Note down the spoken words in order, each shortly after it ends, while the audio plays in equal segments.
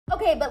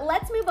Okay, but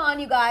let's move on,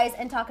 you guys,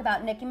 and talk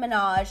about Nicki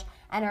Minaj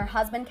and her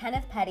husband,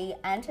 Kenneth Petty,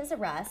 and his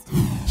arrest.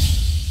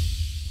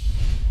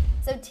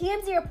 So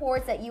TMZ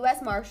reports that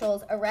U.S.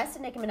 Marshals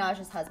arrested Nicki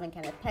Minaj's husband,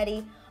 Kenneth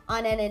Petty,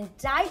 on an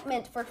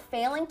indictment for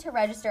failing to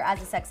register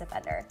as a sex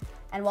offender.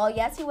 And while,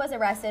 yes, he was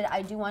arrested,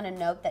 I do want to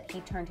note that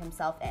he turned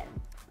himself in.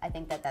 I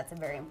think that that's a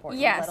very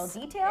important little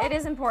detail. It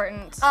is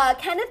important.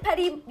 Kenneth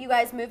Petty, you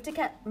guys, moved to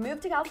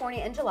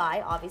California in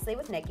July, obviously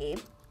with Nicki,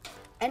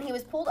 and he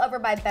was pulled over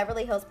by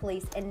Beverly Hills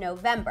Police in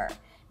November.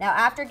 Now,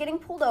 after getting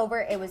pulled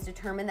over, it was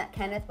determined that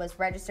Kenneth was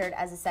registered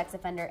as a sex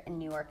offender in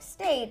New York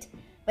State,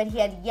 but he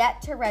had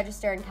yet to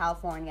register in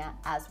California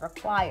as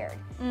required.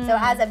 So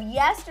as of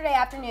yesterday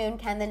afternoon,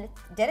 Kenneth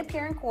did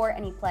appear in court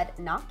and he pled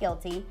not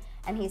guilty,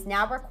 and he's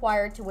now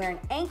required to wear an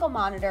ankle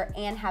monitor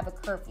and have a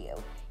curfew.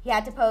 He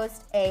had to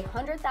post a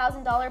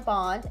 $100,000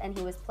 bond, and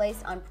he was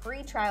placed on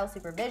pre-trial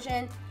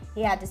supervision.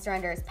 He had to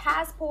surrender his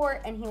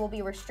passport, and he will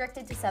be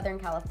restricted to Southern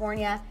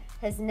California.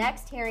 His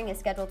next hearing is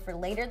scheduled for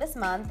later this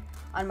month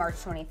on March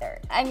 23rd.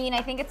 I mean,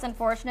 I think it's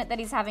unfortunate that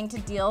he's having to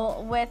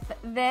deal with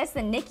this,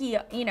 and Nicki,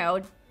 you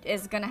know,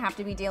 is gonna have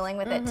to be dealing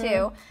with it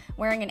too.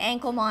 Wearing an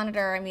ankle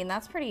monitor, I mean,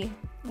 that's pretty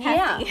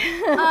hefty.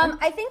 Yeah.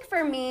 I think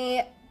for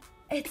me,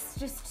 it's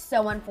just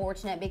so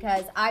unfortunate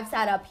because I've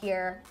sat up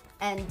here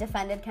and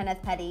defended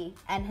Kenneth Petty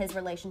and his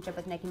relationship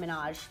with Nicki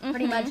Minaj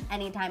pretty much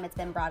anytime it's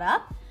been brought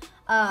up.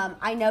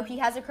 I know he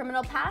has a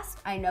criminal past.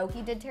 I know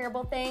he did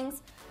terrible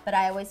things, but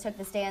I always took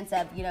the stance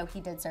of, you know, he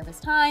did serve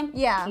his time.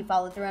 Yeah. He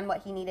followed through on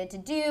what he needed to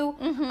do.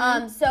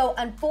 So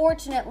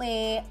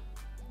unfortunately,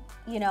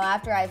 you know,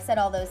 after I've said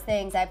all those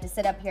things, I have to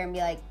sit up here and be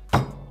like,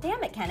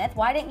 damn it, Kenneth,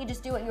 why didn't you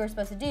just do what you were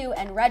supposed to do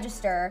and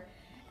register?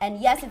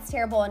 And yes, it's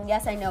terrible, and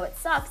yes, I know it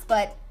sucks,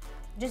 but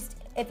just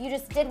if you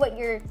just did what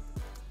you're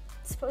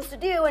supposed to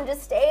do and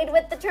just stayed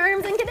with the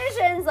terms and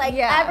conditions, like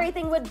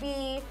everything would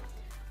be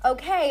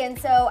okay. And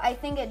so I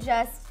think it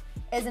just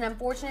is an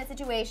unfortunate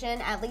situation.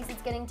 At least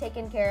it's getting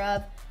taken care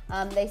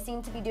of. They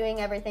seem to be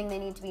doing everything they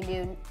need to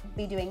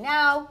be doing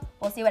now.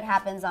 We'll see what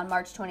happens on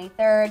March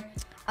 23rd.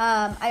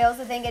 I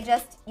also think it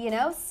just, you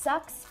know,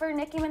 sucks for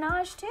Nicki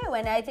Minaj too,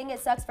 and I think it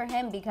sucks for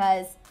him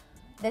because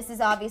this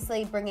is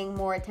obviously bringing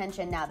more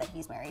attention now that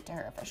he's married to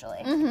her officially.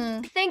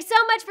 Thanks so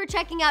much for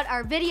checking out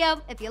our video.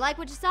 If you like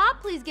what you saw,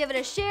 please give it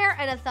a share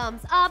and a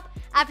thumbs up.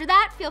 After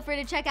that, feel free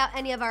to check out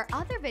any of our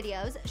other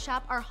videos,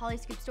 shop our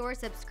Hollyscoop store,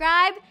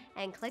 subscribe,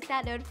 and click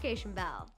that notification bell.